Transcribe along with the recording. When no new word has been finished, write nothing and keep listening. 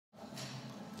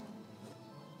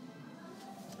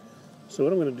So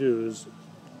what I'm going to do is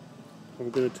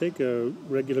I'm going to take a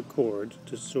regular cord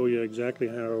to show you exactly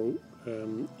how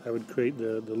I would create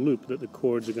the loop that the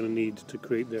cords are going to need to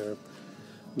create the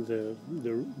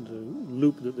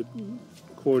loop that the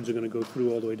cords are going to go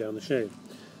through all the way down the shade.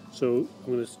 So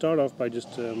I'm going to start off by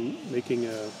just making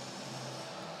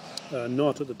a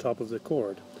knot at the top of the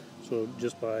cord. So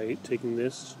just by taking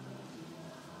this,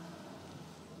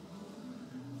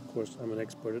 of course I'm an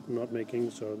expert at knot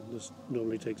making, so this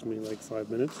normally takes me like 5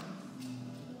 minutes.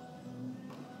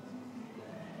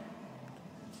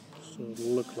 So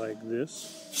it'll look like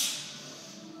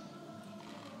this.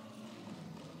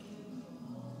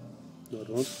 No, it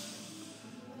won't.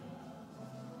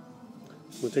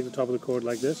 We'll take the top of the cord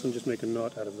like this and just make a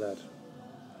knot out of that.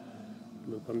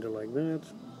 Loop under like that,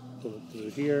 pull it through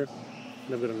here,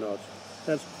 and I've got a knot.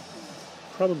 That's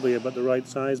probably about the right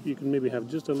size, but you can maybe have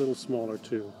just a little smaller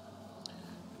too.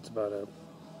 It's about a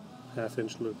 ½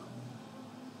 inch loop.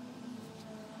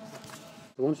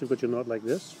 So once you've got your knot like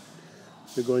this,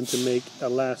 you're going to make a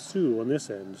lasso on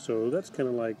this end. So that's kind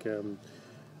of like, I'm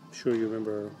sure you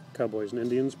remember Cowboys and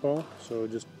Indians, Paul. So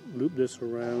just loop this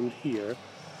around here.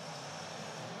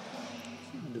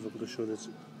 Difficult to show this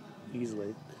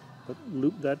easily, but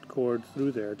loop that cord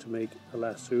through there to make a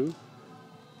lasso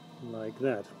like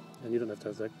that, and you don't have to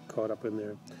have that caught up in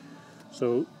there.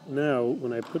 So now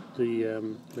when I put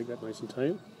the make that nice and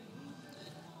tight,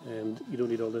 and you don't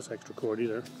need all this extra cord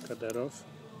either, cut that off.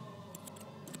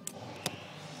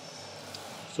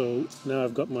 So now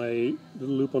I've got my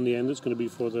little loop on the end that's going to be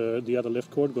for the other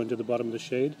lift cord going to the bottom of the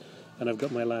shade, and I've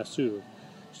got my lasso.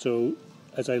 So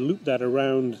as I loop that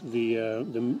around the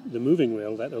moving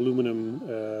rail, that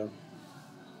aluminum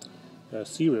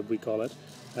C-rib we call it,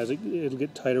 it'll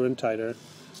get tighter and tighter,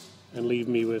 and leave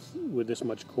me with this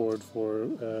much cord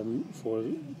to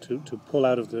pull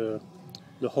out of the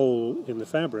hole in the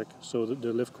fabric, so that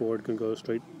the lift cord can go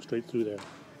straight through there.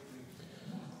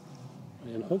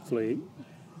 And hopefully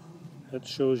that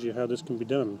shows you how this can be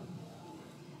done.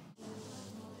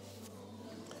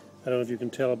 I don't know if you can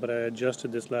tell, but I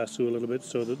adjusted this lasso a little bit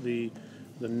so that the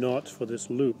knot for this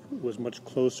loop was much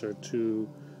closer to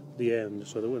the end,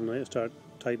 so that when I start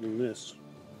tightening this,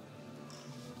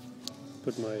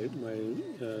 put my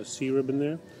C-rib in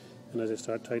there, and as I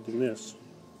start tightening this,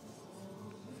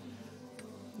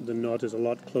 the knot is a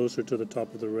lot closer to the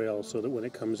top of the rail, so that when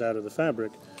it comes out of the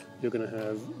fabric, you're going to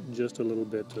have just a little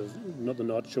bit of, not the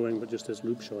knot showing, but just this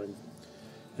loop showing.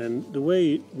 And the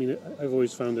way, I mean, I've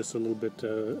always found this a little bit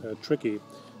tricky,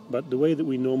 but the way that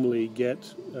we normally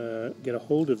get a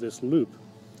hold of this loop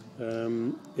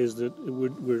is that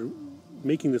we're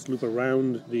making this loop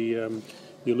around the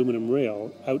aluminum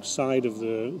rail outside of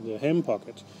the hem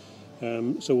pocket.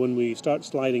 So when we start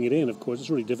sliding it in, of course, it's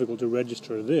really difficult to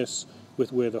register this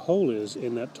with where the hole is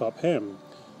in that top hem.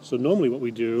 So normally what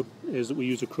we do is that we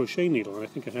use a crochet needle, and I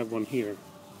think I have one here.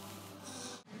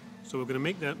 So we're going to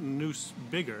make that noose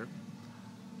bigger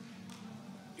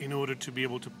in order to be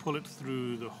able to pull it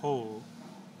through the hole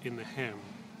in the hem.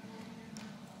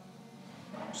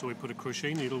 So we put a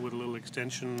crochet needle with a little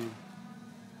extension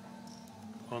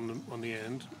on the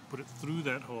end, put it through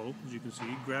that hole, as you can see,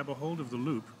 grab a hold of the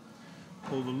loop,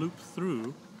 pull the loop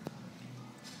through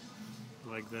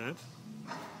like that,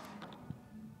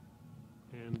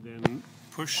 and then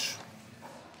push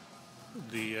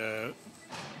the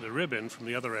ribbon from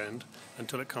the other end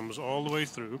until it comes all the way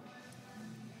through,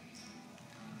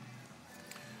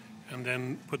 and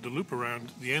then put the loop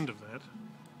around the end of that,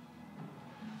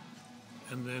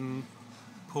 and then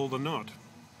pull the knot.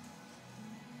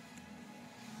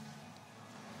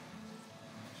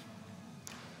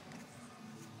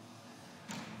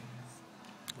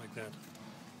 Like that.